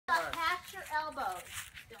your elbows.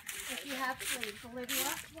 If you have sleeves, Olivia.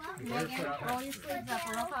 Megan, roll your sleeves up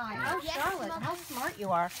real high. Oh, Charlotte, how smart you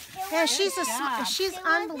are. Yeah, she's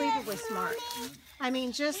unbelievably smart. I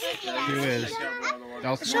mean, just... Who is?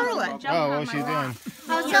 Charlotte. Oh, what's she doing?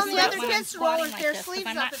 I was telling the other kids to roll their sleeves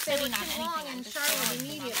up if they were too long, and Charlotte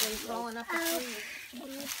immediately is rolling up her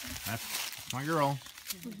sleeves. That's my girl.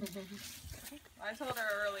 I told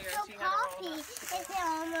her earlier she had Poppy, to roll is it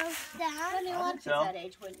almost done? Anyone kids that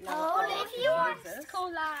age wouldn't know. Oh, if you want to go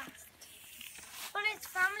last. But it's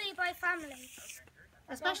family by family.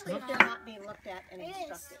 Especially if they're not being looked at and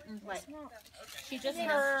instructed. Right. She just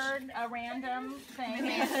heard a random thing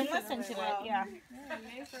and listened to it. Yeah.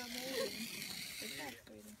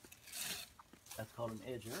 That's called an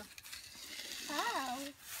edger. Oh.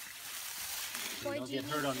 So you don't get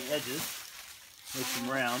hurt on the edges. Makes them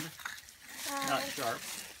round, not sharp.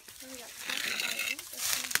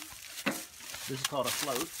 This is called a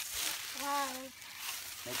float. Wow.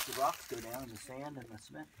 Makes the rocks go down and the sand and the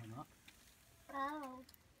cement come up. Oh.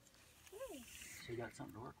 So you got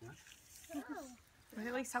something to work with. We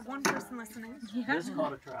at least have one person listening. This is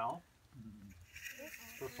called a trowel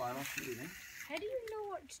for final shooting. How do you know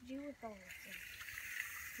what to do with all of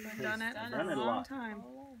this? We've done it Done for it a a long lot. time.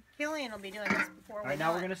 Killian will be doing this before All we right,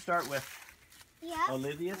 now we're going to start with Yeah.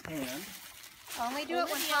 Olivia's hand. Only do it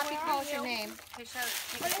when Poppy calls your name. Hey, Charlotte,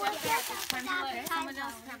 take a step back. It's time to let someone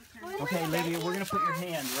else have a turn. Okay, Olivia, we're going to put your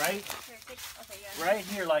hand right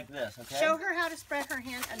here like this, okay? Show her how to spread her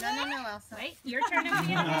hand. No, Elsa. Wait, your turn to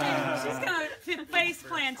begin. She's going to face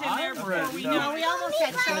plant in there before we know. No, we almost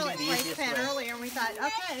had Charlotte the place easiest plant way. earlier, and we thought,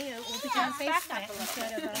 okay, we'll become face plant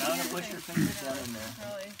instead of I'm going to push your fingers down in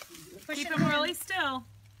there. Keep them really still.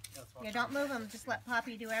 Yeah, don't move them. Just let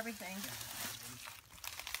Poppy do everything.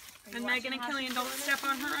 And Megan and Killian don't step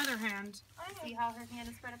on her other hand. See how her hand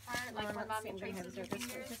is spread apart? Like when Mommy traces her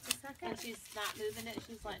fingers Just a second. and she's not moving it,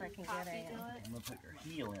 she's letting Poppy do it. I'm going to put your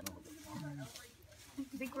heel in a little bit more.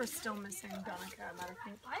 I think we're still missing Donica. I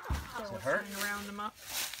think Does it hurt? trying to round them up.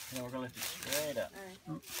 No, we're going to lift it straight up.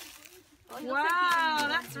 Wow,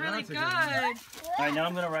 that's really good. All right, now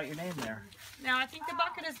I'm going to write your name there. Now I think the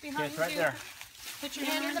bucket is Okay, behind it's right you. there. Put your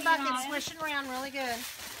hand in the bucket, swish it around really good.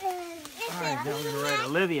 All right, now we're going to write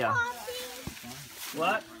Olivia.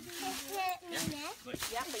 What?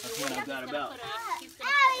 That's what I've got about. His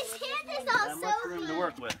hand is all Not much room to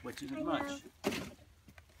work with, which isn't much.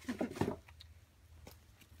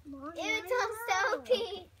 It's all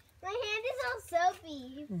soapy. My hand is all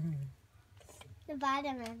soapy. The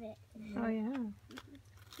bottom of it. Oh yeah.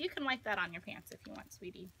 You can wipe that on your pants if you want,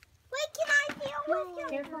 sweetie. Wait, can I feel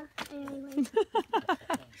with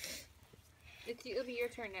It'll be your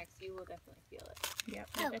turn next. You will definitely feel it. Yep.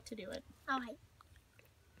 You get to do it. Alright.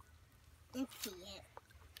 Let's see it.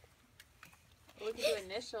 We can do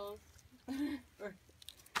initials.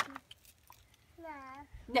 No.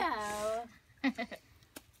 No.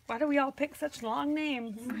 Why do we all pick such long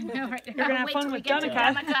names? I know, right? You're gonna have Wait fun till we with get to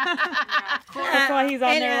Donica. Donica. That's why he's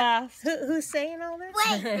on there last. Who's saying all this?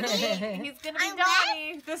 Wait, He's gonna be I'm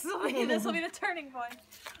Donnie. This will be the turning point.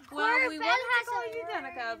 Well, we Ben wanted has to call a you word.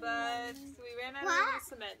 Donica, but we ran out What? of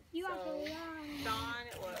cement. you have So a Dawn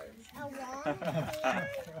it was. long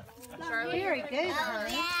Charlie, Very good, Oh,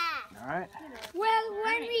 honey. yeah. All right. Well,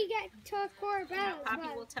 when we get to Corbell. Poppy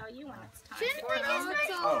will tell you when it's time. Shouldn't we just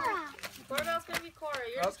put Corbell's gonna be Cora.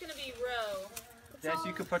 You're just gonna be Roe. Jess,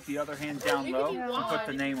 you could put the other hand down low and put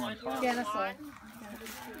the name on top. Dennis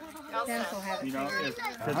will have it. You know,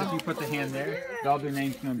 because if you put the hand there, the other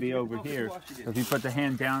name's going to be over here. So if you put the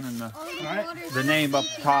hand down and the name up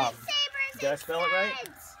top. Did I spell it right?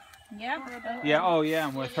 Yeah. Yeah, oh yeah,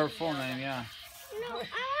 and with her full name, yeah. No, I want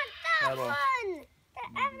that That'll- one.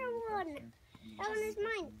 The other one. That one is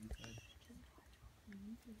mine.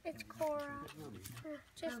 It's Cora.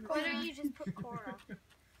 Why don't you just put Cora?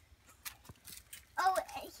 Oh,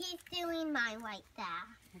 he's doing mine right there.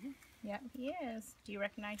 Yeah, he is. Do you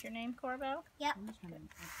recognize your name, Corbell? Yep.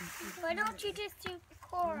 Why don't you just do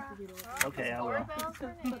Cora? Okay, I will.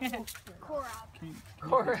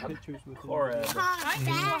 Cora. Pictures with Cora. I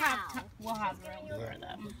think we'll have room for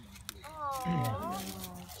them.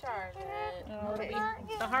 Charlotte.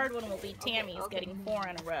 The hard one will be Tammy's getting 4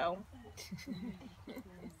 in a row.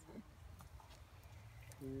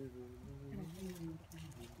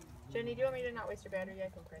 Jenny, do you want me to not waste your battery? I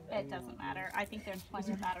can print it. It doesn't matter. I think there's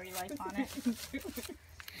plenty of battery life on it.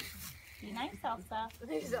 Be nice, Elsa. I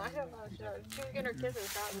don't know. She was getting her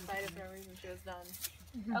kisses. That was the side of no reason she was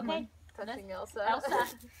done. Okay. Touching Elsa.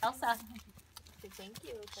 Elsa. Thank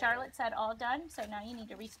you. Charlotte said all done, so now you need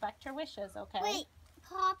to respect her wishes, okay? Wait,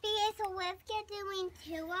 Poppy, is Olivia doing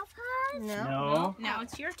 2 of hers? No. No. Now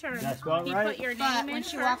it's your turn. That's about You right. put your But name when in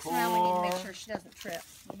she first. walks around, we need to make sure she doesn't trip.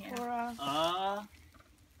 Yeah.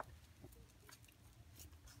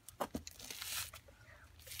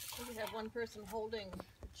 We have one person holding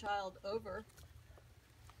the child over.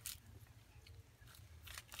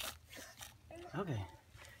 Okay.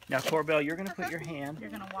 Now, Corbell, you're going to put your hand You're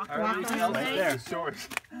gonna walk Walk around around. right there.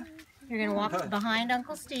 You're going to walk behind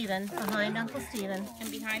Uncle Steven. Behind Uncle Steven.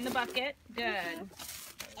 and behind the bucket. Good.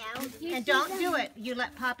 And don't do it. You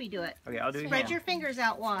let Poppy do it. Okay, I'll do your Spread hand. your fingers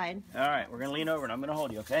out wide. All right, we're going to lean over and I'm going to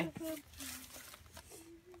hold you, okay?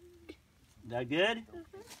 That good?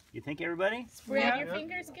 You think, everybody? Spread your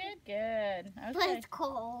fingers good? Good. But Okay. it's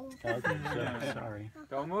cold. Okay, so, sorry.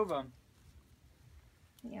 Don't move them.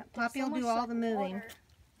 Yeah. Poppy will do all the moving.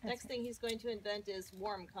 Next thing he's going to invent is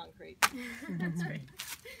warm concrete. That's right.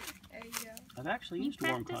 There you go. I've actually You used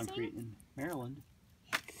warm practicing? concrete in Maryland.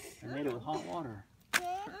 I made it with hot water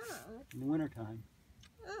in the wintertime.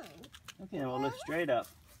 Okay, now we'll lift straight up.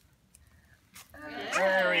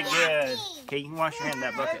 Very good. Okay, you can wash your hand in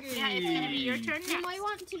that bucket. Yeah, it's gonna be your turn You might next.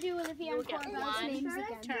 want to do Olivia You'll and get Corbell's one names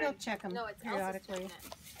again. He'll check them No, it's Elsa's periodically.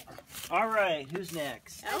 turn All right, who's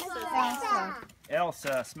next? Elsa.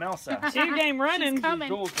 Elsa, Smelsa. She came running. She's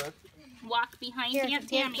coming. Walk behind Here, Aunt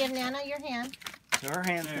give Tammy. Nana your hand. So her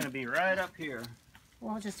hand's going to be right up here.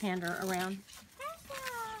 We'll just hand her around.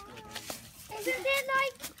 Isn't it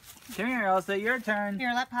like Come here, Elsa. Your turn.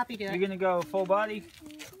 Here, let Poppy do You're it. gonna go full body.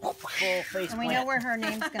 Full face And we know plant. where her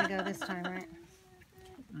name's going to go this time, right?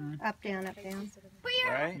 Up, down, up, down. put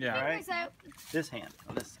your Right? Yeah. fingers out? This hand.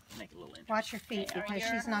 Oh, this make it a little inch. Watch your feet Okay, are because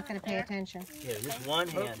you- she's not going to pay there? attention. Yeah, just one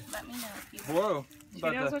hand. Let me know if you. Whoa. She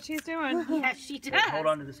knows what she's doing. Yes, she does. Okay, hold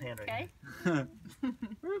on to this hand right Okay. here.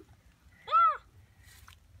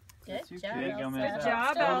 Good Good job, job, Elsa. Good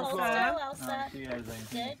job, Still, Elsa. Elsa. She has anything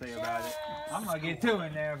to Good say about it. job. I'm gonna get 2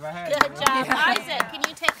 in there if I had Good to. job, Isaac. Can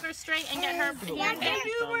you take her straight and get her?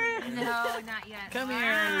 No, not yet. Come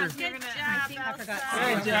Ah, here. good job, I forgot.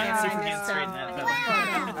 Elsa. Good job. See if we can straighten that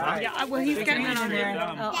up. Yeah, well, he's getting it on there.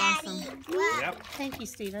 Oh, awesome. Yep. Thank you,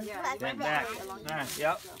 Steven. Bent back. Nice.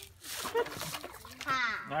 Yep.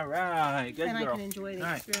 Ha. All right. Good Then I girl. can enjoy the All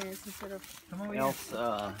right. experience instead of... Come over here.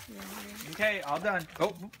 Elsa. Okay, all done.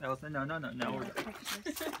 Oh, Elsa, no. We're done.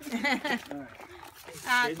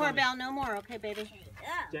 Corbell, no more, okay, baby?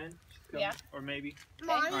 Jen, come. Yeah. Or maybe.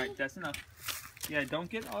 Mommy? All right, that's enough. Yeah, don't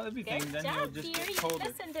get all everything, Good then you'll job, just dear. get You colder.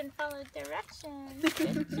 listened and followed directions.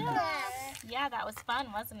 Good job. Yeah, that was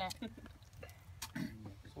fun, wasn't it?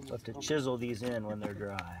 We'll have to chisel these in when they're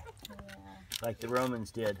dry, Yeah. like the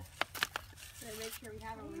Romans did.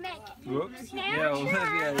 Whoops. Yeah,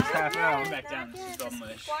 Olivia is half out. Back down. She's all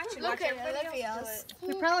mush. Look at Olivia's.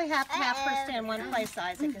 We probably have to have her stand one place,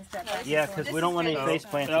 Isaac, instead of... Yeah, because we don't want any face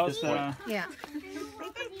plants at this point. Elsa. Yeah.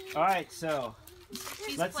 All right, so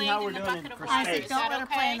She's let's see playing how we're in the doing bucket of for water. space. Isaac, don't let her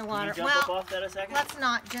play in the Can water. you jump up Well, off that a second? let's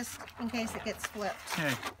not, just in case it gets flipped.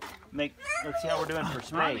 Hey, Let's see how we're doing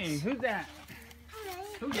for Mommy, space. who's that?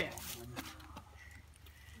 Who's that?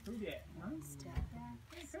 Who's that?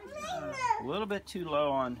 A little bit too low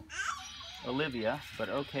on Olivia, but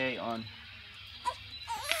okay on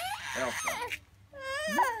Elsa.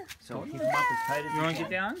 So keep them up as tight as You you want to can.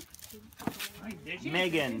 get down?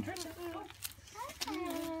 Megan.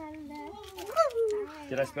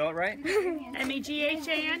 Did I spell it right?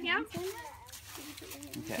 M-E-G-H-A-N, yeah?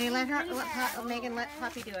 Okay. Okay, Megan, let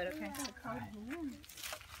Poppy do it, okay?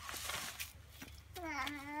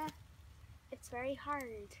 It's very hard.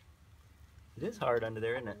 It is hard under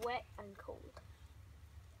there, isn't it? Wet and cold.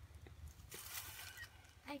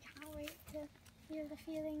 I can't wait to feel the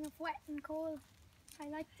feeling of wet and cold. I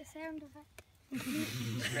like the sound of it.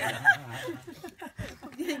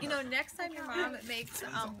 You know, next time your mom makes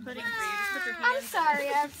pudding for you, just put your hands I'm sorry,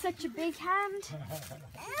 I have such a big hand.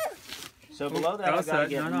 So below that, I've Elsa, got to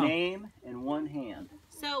get no. name in one hand.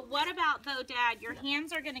 So what about though, Dad? Your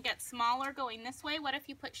hands are going to get smaller going this way. What if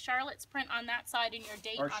you put Charlotte's print on that side and your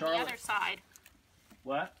date Or on the Charlotte. other side?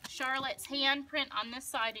 What? Charlotte's handprint on this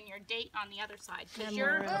side and your date on the other side. Because Yeah,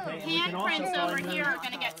 your more Okay, and we can also handprints over probably here move- are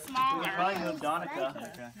going to get We can probably smaller. move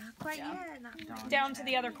Donica. quite yet. Down to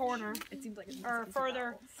the other corner, It seems like it's or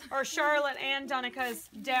further, or Charlotte and Donica's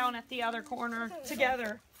down at the other corner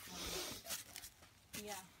together.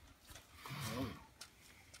 Yeah.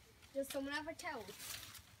 Does someone have a towel?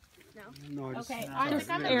 Okay, Just Isaac,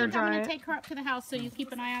 I'm air going dry to it. take her up to the house so you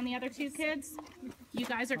keep an eye on the other two kids. You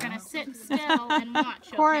guys are going to sit still and watch,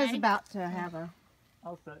 okay? Cora's about to have a...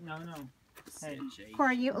 Elsa, no. Hey,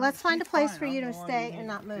 Cora, let's find a place fine, for you I'm to the one stay who and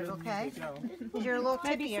not move, needs okay? to go. Because you're a little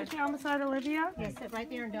Maybe tippier. sit down beside Olivia. Yeah, sit right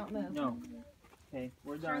there and don't move. No. Okay,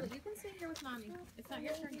 we're done. Charlotte, you can sit here with mommy. It's not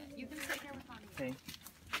your turn yet. You can sit here with mommy. Okay.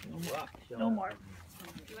 No more.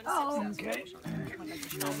 Oh, Okay.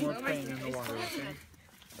 No more playing in the water, okay?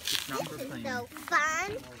 It's not for playing. So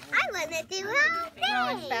fun. I want to do all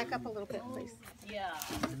Rowan, day. back up a little bit, please. yeah.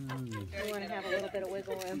 We want to have a little bit of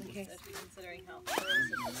wiggle room in case. Considering how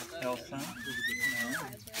Elsa?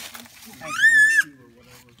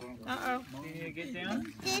 Uh-oh. You need to get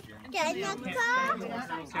down? This Dinosaur.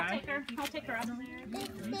 Okay. I'll take her up. This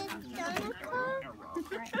Dinosaur.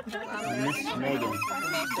 Miss Megan. You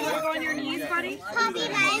want to go on your knees, buddy? Poppy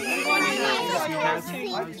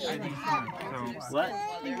What?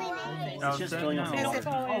 It's just filling up the Because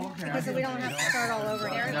water. because we don't have to start all over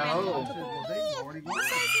again.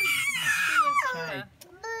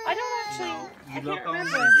 I don't actually. I You look can't on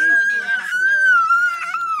remember. the date.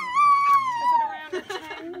 Is it around a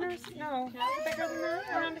 10 or no? Bigger than that?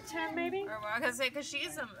 Around a 10 maybe? Or I was gonna say, because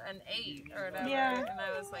she's an 8 or whatever. Yeah. And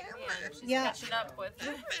I was like, man, she's Yeah. catching up with.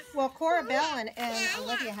 Well, Cora Bell and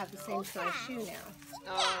Olivia have the same size shoe now.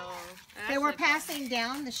 Oh. They were passing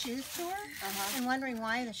down the shoes to her and wondering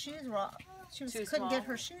why the shoes were all, she was, couldn't get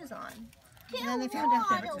her shoes on. And then they found out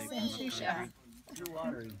they were the same shoe size. Too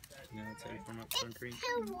watery. Yeah, it's safe from up concrete.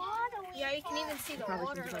 too watery. Yeah, you can even see the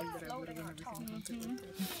water.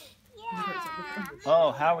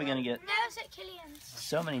 Oh, how are we gonna get That was at Killian's.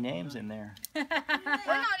 so many names in there? We're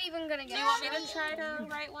not even gonna Do get. you want me to try to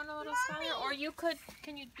write one a little smaller? Or you could,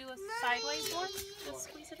 can you do a sideways one? Just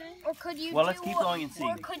squeeze it in? Or could you? Well, let's keep going and see.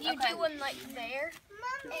 Or could you do one like there?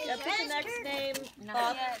 Yeah, put the next name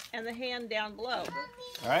up and the hand down below.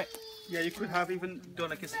 All right. Yeah, you could have even done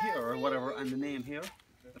like this here or whatever, and the name here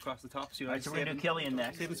across the top. So you All right, so we're gonna do Killian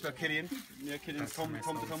next. Save and spell Killian. Yeah, Killian's come to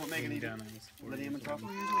come with Megan. The name on top.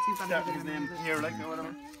 Start with his name here, like or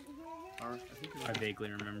whatever. Or I vaguely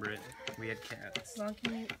remember it. We had cats. Well,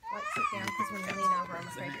 can you sit down because when you lean over, I'm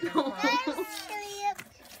afraid you're going to fall.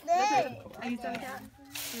 Are you done that?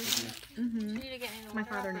 My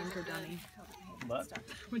father named her Donnie. What?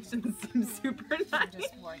 Which doesn't seem super nice.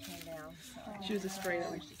 Just working down. So. She was a stray that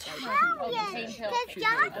was just like. Because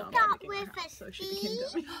John got with a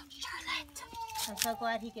speed. I'm so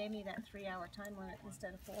glad he gave me that 3-hour time limit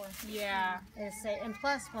instead of 4. Yeah. And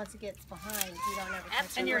plus, once it gets behind, you don't ever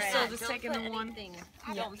touch And it. you're Right. still just taking the one.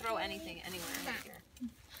 Don't throw anything anywhere in here.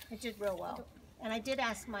 It did real well. And I did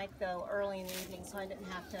ask Mike, though, early in the evening, so I didn't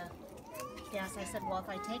have to guess. I said, well, if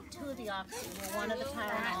I take 2 of the Oxy, well, 1 of the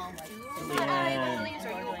Tylenol, Killian. So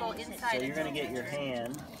you will go inside. So you're gonna get your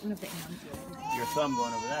hand, your thumb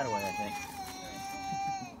going over that way, I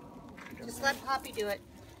think. just let Poppy do it.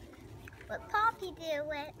 Let Poppy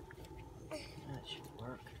do it. That should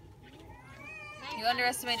work. You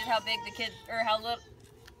underestimated how big the kid, or how little.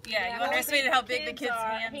 Yeah, you underestimated how big the kids'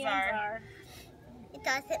 hands are. It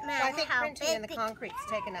doesn't Well, I matter think how printing big in the concrete's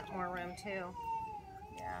taking up more room, too.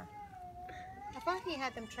 Yeah. I thought he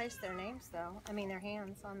had them trace their names, though. I mean, their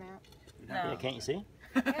hands on that. Yeah, can't you see?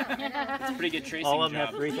 It's a pretty good tracing All of them job.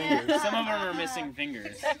 have 3 fingers. Some of them are missing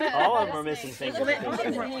fingers. All of them are missing fingers.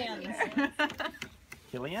 Hands.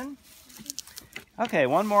 Killian? Okay,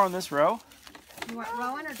 one more on this row. You want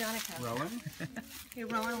Rowan or Donica? Rowan. Okay,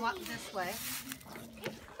 Rowan, walk this way.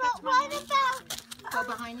 But what about? Go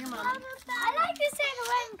behind your mom. I like to say the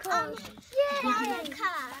one called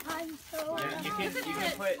Donica. I'm so. Yeah, you can put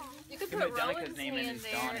You could put put Donica's Rowan's name in hand as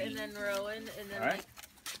there, Donnie. and then Rowan, and then All right. like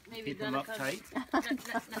maybe Keep them up Donica's. tight.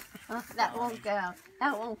 That won't go.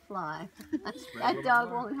 That won't fly. That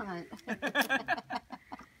dog won't hunt.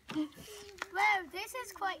 Wow, this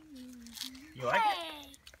is quite. You like it?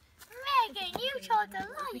 Hey, Megan, you told the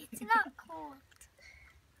light. It's not cold.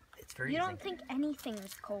 It's very You easy. don't think anything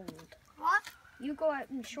is cold. What? You go out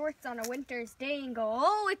in shorts on a winter's day and go,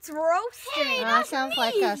 oh, it's roasting. Hey, That sounds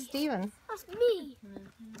like Steven. That's me.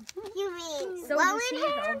 You mean So Rowan does he,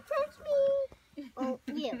 though. Handprints me? Oh,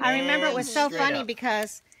 yeah. I remember it was so Straight funny up.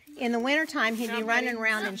 because in the wintertime he'd be running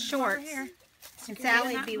around in shorts. And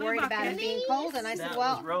Sally'd be worried about him being cold, and I said, That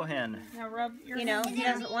well, was Rohan. Now rub your you know, he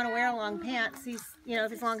doesn't want to wear long pants. He's, you know,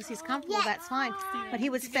 as long as he's comfortable, that's fine. But he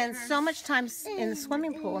would spend so much time in the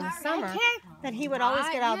swimming pool in the summer that he would always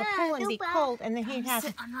get out of the pool and be cold, and then he'd have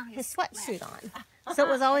his sweatsuit on. So it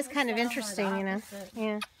was always kind of interesting, you know.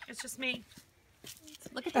 Yeah. It's just me.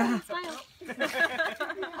 Look at that smile.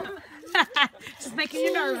 Just making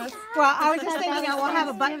you nervous. Well, I was just thinking, we'll have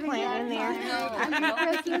a butt plant in there.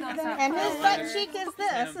 And whose butt cheek is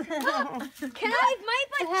this? Can I have my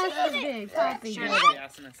butt cheek in it? Big. Poppy Sure, did be it.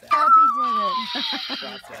 asking us that. Poppy did it.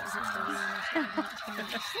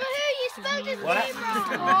 Woohoo, you spelled his What? name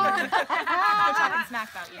wrong. Talking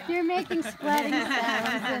smack about you. You're making spreading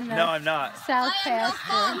sounds in the No, I'm not. South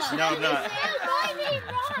Pasture. No, I'm not. Spelled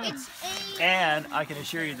It's And I can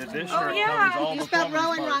assure you that this shirt yeah. covers all You the spelled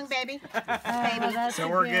plumbing Rowan wrong, parts. baby. So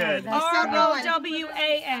we're good.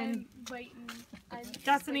 R-O-W-A-N.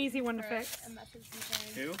 That's an easy one to fix.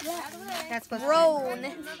 Who? That's supposed Roan.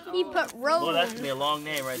 He put Roan. Well, that's gonna be a long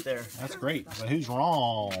name right there. That's great. But who's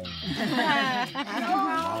wrong? I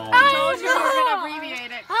told you we were gonna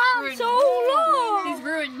abbreviate it. I'm so long. He's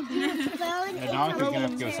ruined. Yeah, Donika's gonna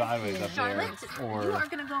have to go sideways up there, or You are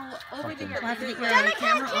gonna go over to your. I'll have to get you on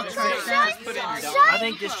camera. I'll charge that. I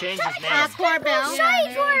think just change his name. Aqua Bell.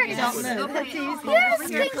 Shite words. Don't move.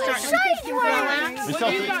 You're shite words.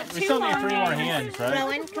 we still need 3 more hands, right?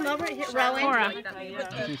 Rowan, come over here. Rowan.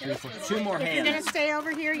 2 more You're hands. gonna stay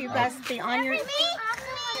over here. You guys be on your.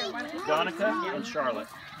 Donica and Charlotte.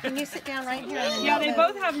 Can you sit down right here? And then Yeah, don't they move.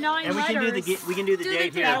 both have 9 And we can letters. do the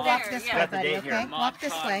date You gotta here. walk this way, Got the buddy. date Okay, here. walk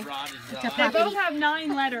this way. They both have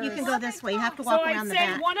 9 letters. You can go this way. You have to So walk I'd around the say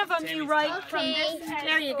back. one of them you write from this edge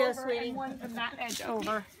There you go, over sweetie. and one from that edge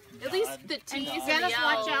over. At least the T's and the Dennis,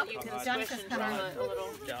 watch L's, out. you can Donica's switch coming. a little.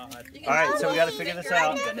 All right, so we got to figure this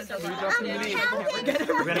out. We're gonna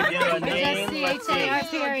do a name. Let's see.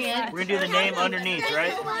 We're gonna do the name underneath,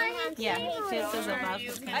 right? Yeah, it says above.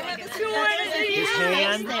 His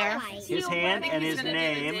hand, and his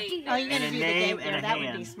name, Oh, you're and gonna a do the name date and there. a That would be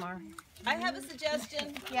hand. smart. I have a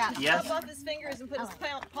suggestion. Yeah. Yes. Chop off his fingers and put his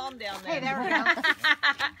palm down there. Hey, there we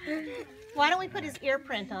go. Why don't we put his ear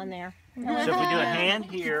print on there? So if we do a hand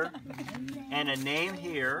here, and a name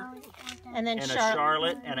here, And then and a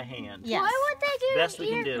Charlotte and a hand. Yes. Why would they do Best we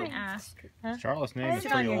can do. Charlotte's name is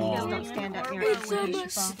Sit on pretty your heels. long. Don't stand up near It's a it.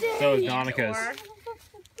 mistake. So is Donika's.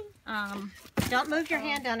 Don't move your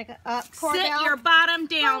hand, Donica. Sit your bottom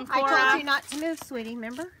down, I Cora. told you not to move, sweetie.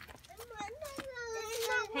 Remember?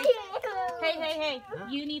 Hey.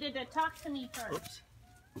 You needed to talk to me first. Oops.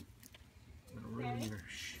 I'm gonna ruin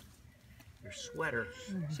your sweater.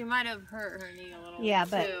 She might have hurt her knee a little. Yeah,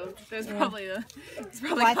 but- too. There's yeah. probably a. It's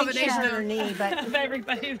probably Well, a I think she combination hurt her of. knee, but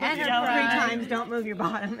Everybody and was her yelling. 3 times. Don't move your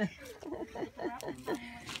bottom. And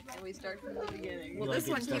we start from the beginning. Well, this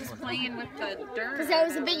one keeps playing with the dirt. Because that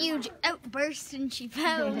was a big huge outburst and she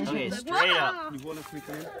fell. Okay, straight up. You want us to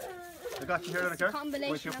come in? I got you here, Donica.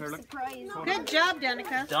 Combination Wake up there, of look. surprise. Good job,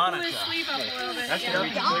 Donica. Donica. Sleeve up a little bit. That's gonna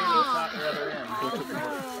reach clear to the other end.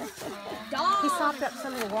 He sopped up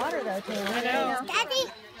some of the water, though, too. I know.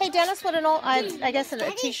 Daddy. Hey, Dennis, what an old, I guess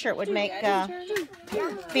a t-shirt would make,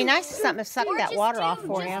 be nice if something sucked that water off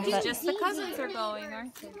for you. But Just the cousins are going,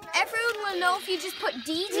 aren't they? Everyone will know if you just put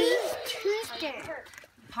DD.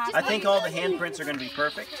 I think all the handprints are going to be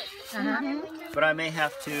perfect, but I may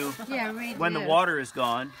have to, when the water is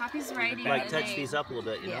gone, Poppy's writing. like touch these up a little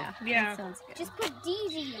bit, you know? Yeah. Just put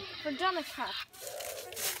DD for Donica.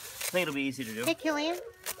 I think it'll be easy to do. hey, Killian,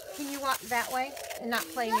 can you walk that way and not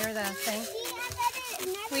play near the thing?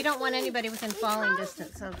 We don't want anybody within falling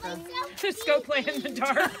distance of the... Just go play in the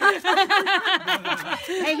dark.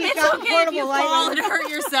 Hey, he's It's got okay if portable you fall lighting. and hurt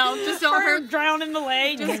yourself. Just don't hurt. Drown in the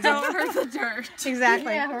lake. Just don't hurt the dirt.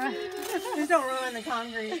 Exactly. Just don't ruin the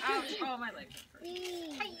concrete. Oh, my leg.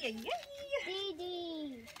 DD.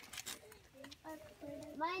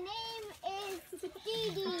 My name is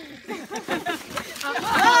DD.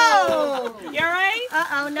 Oh! You alright?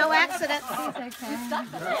 Uh-oh, no accidents.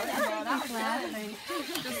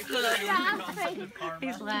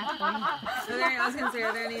 He's laughing. So there, I was gonna say,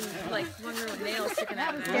 are there any like one row of nails sticking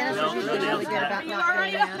out of there? Dennis No, is usually no really nails good in about that. not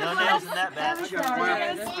doing that. No nails in that batch. You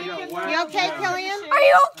okay, Killian? Are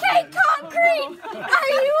you okay, concrete? Are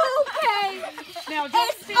you okay? Now, don't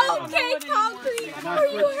It's stand on okay, the wooden concrete. Are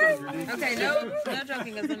you hurt? Okay, no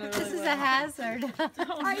joking. This is a hazard.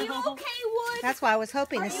 Are you okay, Wood? That's why I was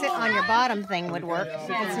hoping the sit on your bottom thing would work.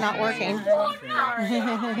 It's not working.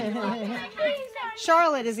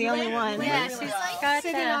 Charlotte is the only one. Yeah, she's got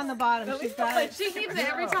Sitting on the bottom. She's got it. She keeps it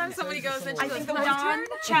every time somebody goes in. She goes, the "My turn."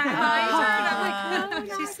 child. I'm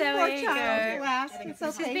like, She's so Poor eager. child. Last. It's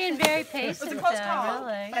She's okay. being very patient, close call, though,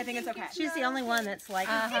 really. but I think it's okay. She's the only one that's like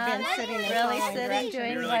been sitting and Really following sitting, directions.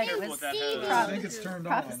 doing Really what careful was with that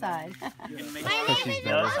prophesied. You can make My sure name she's is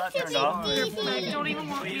no, it's not turned off. DD. Don't even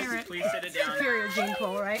want to hear it. Please sit it down. Superior gene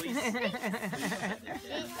pool, right?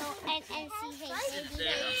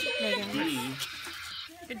 D.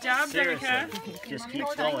 Good job, Seriously, Donica. just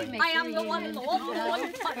keeps going. I am the one.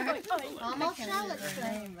 Almost Charlotte's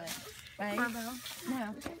name. Right?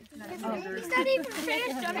 It's not even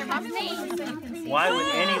finished under my name. Why would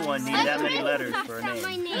anyone need that many letters for a My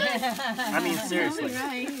name? name. I mean, seriously. Dude, And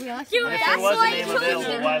if there that's was why a I name told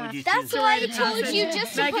available, you. why would you choose That's it? why I told you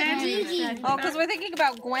just to put Megan? DD. Oh, because we're thinking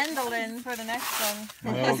about Gwendolyn for the next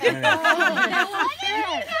one. Okay.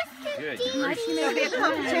 Good. There'll be a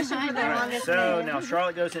competition for the longest So name. now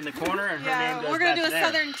Charlotte goes in the corner and her name goes we're gonna back do a there.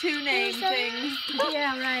 Southern two name thing.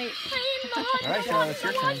 Yeah, right. All right, Charlotte, it's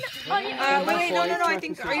your turn. Wait, no. I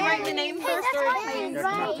think. Are you writing the name first or?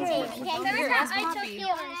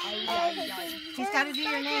 He's got to do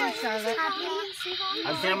your name, Charlotte.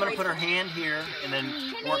 I'm going to put her hand here and then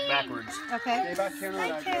work backwards. Okay.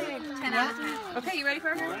 Okay, you ready for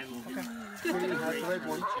her?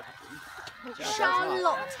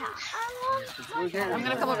 Charlotte. I'm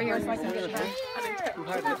gonna come over here so I can get her.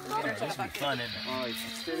 This will be fun, isn't it?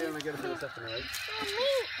 Stay there and I get it for the second, right?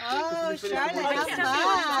 Oh, Charlotte, how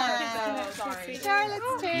fun.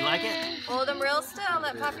 Charlotte's turn. You like it? Hold them real still.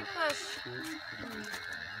 Let Poppy push.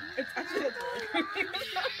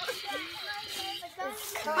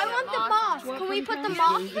 I want the moss. Can we put the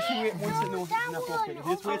moss?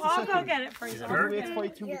 I'll go get it for you.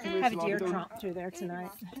 Have a deer tromp through there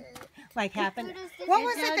tonight. Like happened. What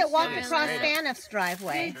was it that walked across Stanif's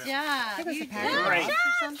driveway? Good job. It was a You parrot did. or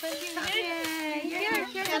something.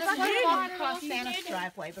 Yeah, one walked across Stanif's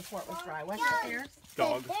driveway before it was dry. Wasn't it there?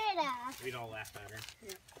 Dog. We'd all laugh at her.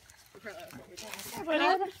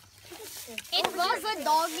 It was a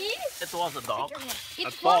doggy. It was a dog. It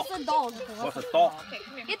was a dog. What's a dog?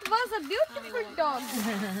 It was a beautiful dog. You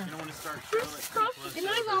don't want to start Charlotte. It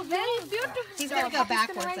was a very beautiful He's dog. going to go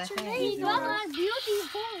backwards, I think. It was a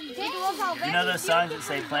beautiful. It was a very You know those signs that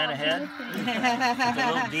say plan ahead? With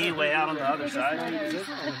a little D way out on the other side?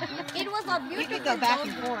 It was a You beautiful could go back dog.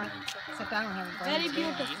 and forth. Except I don't have a brain. Very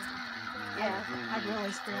beautiful. Yeah, I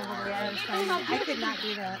really scrambled it. I could not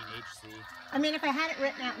do that. I mean, if I had it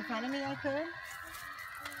written out in front of me, I could.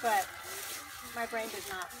 But my brain does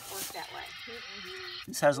not work that way.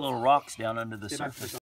 This has little rocks down under the surface.